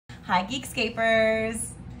Hi,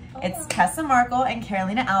 Geekscapers. Oh. It's Tessa Markle and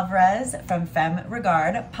Carolina Alvarez from Femme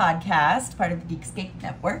Regard podcast, part of the Geekscape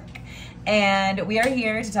Network. And we are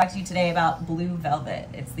here to talk to you today about Blue Velvet.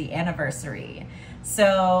 It's the anniversary.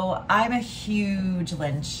 So I'm a huge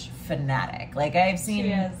Lynch fanatic. Like, I've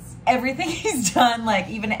seen everything he's done, like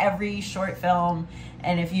even every short film.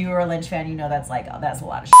 And if you are a Lynch fan, you know that's like, oh, that's a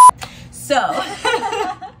lot of shit. So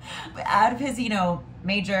out of his,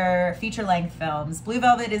 major feature-length films, Blue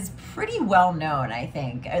Velvet is pretty well known, I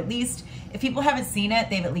think. At least, if people haven't seen it,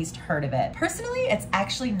 they've at least heard of it. Personally, it's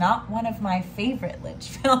actually not one of my favorite Lynch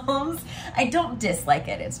films. I don't dislike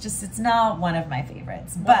it. It's not one of my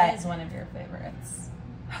favorites. What is one of your favorites?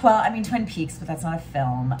 Well, I mean, Twin Peaks, but that's not a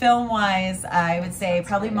film. Film-wise, I would say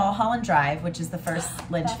probably Mulholland Drive, which is the first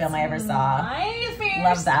Lynch film I ever saw. My favorite.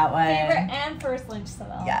 Love that one. Favorite and first Lynch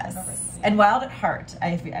film. Yes. And Wild at Heart.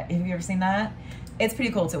 Have you ever seen that? It's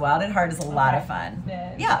pretty cool too. Wild at Heart is a lot of fun.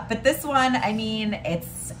 Yeah, but this one, I mean,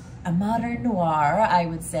 it's a modern noir, I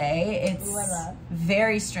would say. It's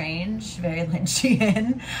very strange, very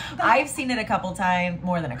Lynchian. I've seen it a couple times,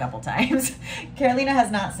 more than a couple times. Carolina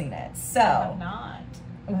has not seen it. So, I have not.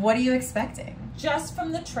 What are you expecting? Just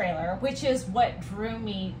from the trailer, which is what drew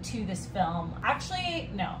me to this film. Actually,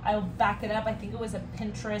 no, I'll back it up. I think it was a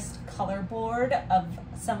Pinterest color board of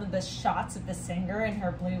some of the shots of the singer in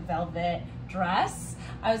her blue velvet dress.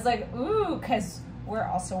 I was like, ooh, because we're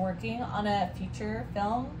also working on a feature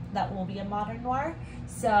film that will be a modern noir.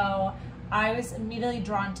 So I was immediately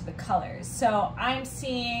drawn to the colors. So I'm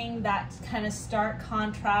seeing that kind of stark,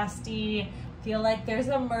 contrasty, feel like there's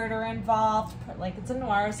a murder involved, like it's a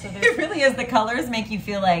noir, so there's... It really is. The colors make you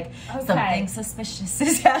feel like something suspicious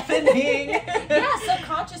is happening. Yeah,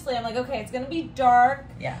 subconsciously, I'm like, okay, it's gonna be dark,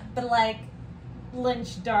 yeah, but like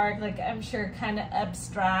Lynch dark, like I'm sure kind of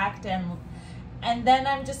abstract, and then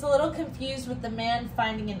I'm just a little confused with the man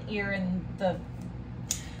finding an ear in the...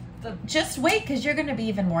 Just wait, because you're gonna be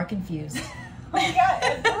even more confused. Oh my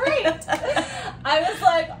god, great! I was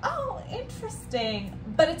like, oh, interesting.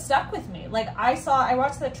 But it stuck with me. Like, I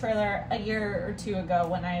watched the trailer a year or two ago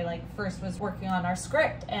when I like first was working on our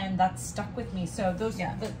script, and that stuck with me. So those,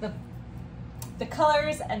 the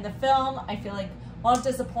colors and the film, I feel like won't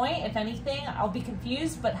disappoint. If anything, I'll be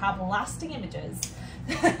confused, but have lasting images.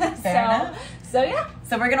 Fair enough. So yeah.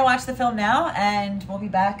 So we're gonna watch the film now, and we'll be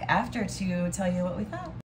back after to tell you what we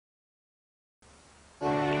thought.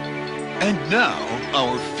 And now,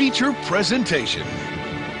 our feature presentation.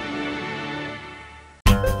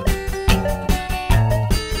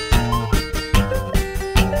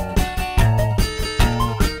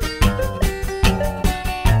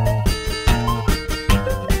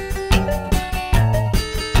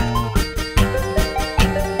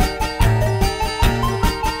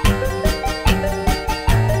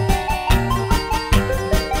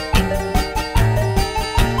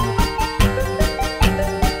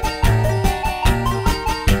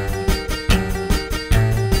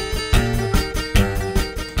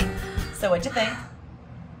 What'd you think?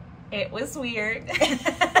 It was weird.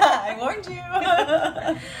 I warned you.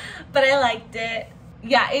 But I liked it.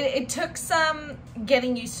 Yeah, it took some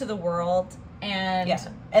getting used to the world and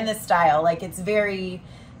the style. Like, it's very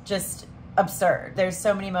just absurd. There's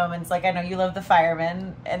so many moments. Like, I know you love the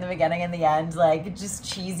fireman in the beginning and the end, like just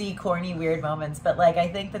cheesy, corny, weird moments. But like, I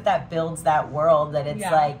think that builds that world that it's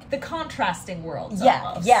like the contrasting worlds.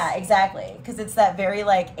 Yeah, exactly. Because it's that very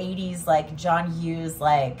like 80s, like John Hughes,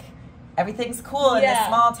 like everything's cool in this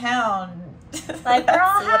small town. Like, we're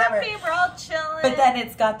all happy, we're all chilling. But then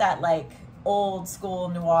it's got that like old school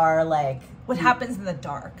noir, like what happens in the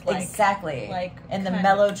dark. Like, exactly. Like, and the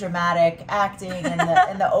melodramatic acting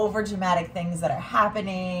and the over dramatic things that are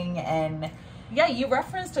happening. And yeah, you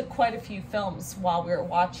referenced quite a few films while we were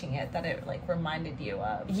watching it that it like reminded you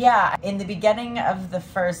of. Yeah, in the beginning of the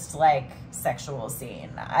first like sexual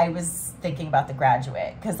scene, I was thinking about The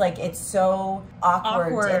Graduate, because like it's so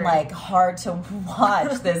awkward and like hard to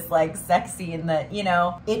watch this like sex scene that,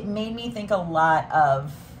 it made me think a lot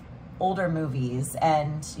of older movies.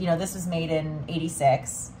 And this was made in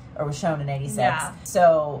 '86, or was shown in '86,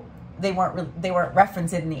 so they weren't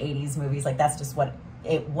referenced in the '80s movies. Like, that's just what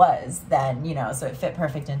it was then, so it fit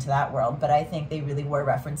perfect into that world. But I think they really were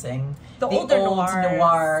referencing the older old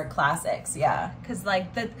noir classics. Yeah, because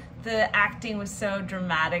like the acting was so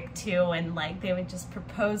dramatic too, and like they would just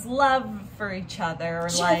propose love for each other, or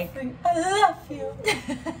Jeffrey, I love you.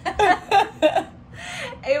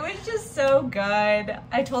 It was just so good.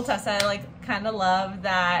 I told Tessa I like kind of love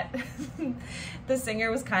that the singer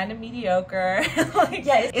was kind of mediocre. Like,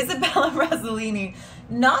 yeah, Isabella Rossellini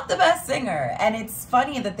not the best singer. And it's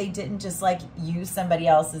funny that they didn't just like use somebody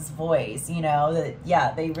else's voice, you know, that,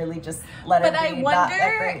 yeah, they really just let her be not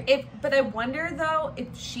that great. But I wonder though, if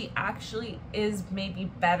she actually is maybe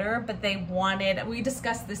better, but they wanted, we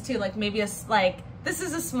discussed this too, like maybe this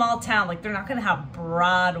is a small town, like they're not going to have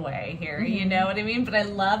Broadway here, you know what I mean? But I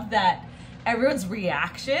love that everyone's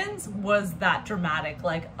reactions was that dramatic,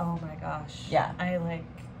 like, oh my gosh. Yeah. I like...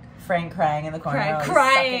 Frank crying in the corner,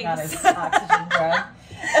 crying on his oxygen drug.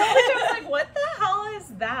 I was like, what the hell is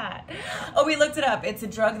that? Oh, we looked it up. It's a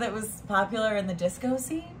drug that was popular in the disco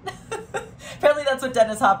scene. Apparently that's what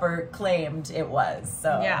Dennis Hopper claimed it was.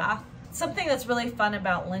 So yeah. Something that's really fun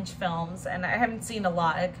about Lynch films, and I haven't seen a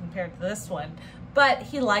lot compared to this one, but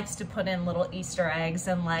he likes to put in little Easter eggs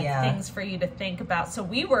and like things for you to think about. So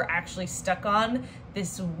we were actually stuck on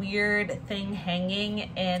this weird thing hanging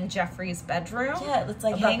in Jeffrey's bedroom. Yeah, it's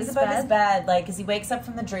like hangs above his bed, like as he wakes up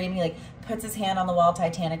from the dream, he like puts his hand on the wall,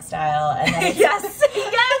 Titanic style, and then yes,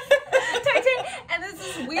 Titanic, and there's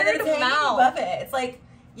this weird and then it's mouth above it. It's like,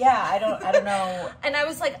 yeah, I don't know. And I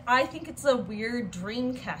was like, I think it's a weird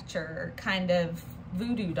dream catcher kind of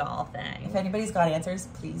voodoo doll thing. If anybody's got answers,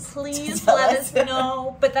 please let us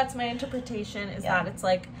know. But that's my interpretation, is that it's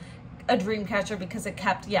like a dream catcher, because it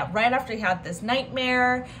kept, right after he had this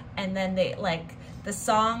nightmare, and then they, like, the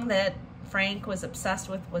song that Frank was obsessed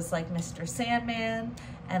with was like Mr. Sandman,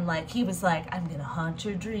 and like he was like, I'm gonna haunt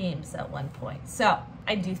your dreams at one point. So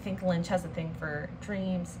I do think Lynch has a thing for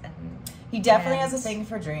dreams, and he definitely has a thing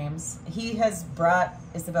for dreams. He has brought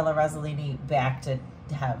Isabella Rossellini back to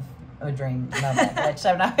have a dream moment, which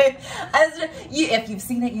I'm not. If you've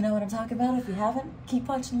seen it, you know what I'm talking about. If you haven't, keep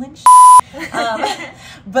watching Lynch.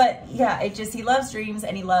 But yeah, he loves dreams,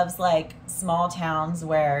 and he loves like small towns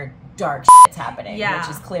where dark shit's happening, which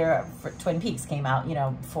is clear. Twin Peaks came out,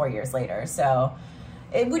 4 years later, so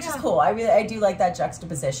which is cool. I do like that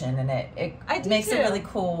juxtaposition, and it makes a really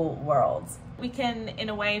cool world. We can, in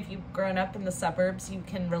a way, if you've grown up in the suburbs, you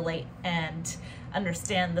can relate and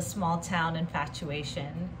understand the small town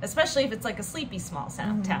infatuation, especially if it's like a sleepy small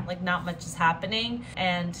town, like not much is happening,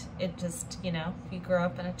 and it just, if you grow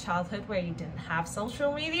up in a childhood where you didn't have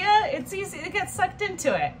social media, it's easy to get sucked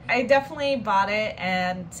into it. I definitely bought it,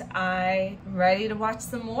 and I'm ready to watch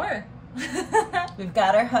some more. We've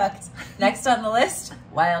got her hooked. Next on the list,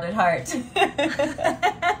 Wild at Heart.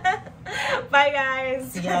 Bye,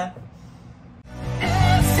 guys. See ya.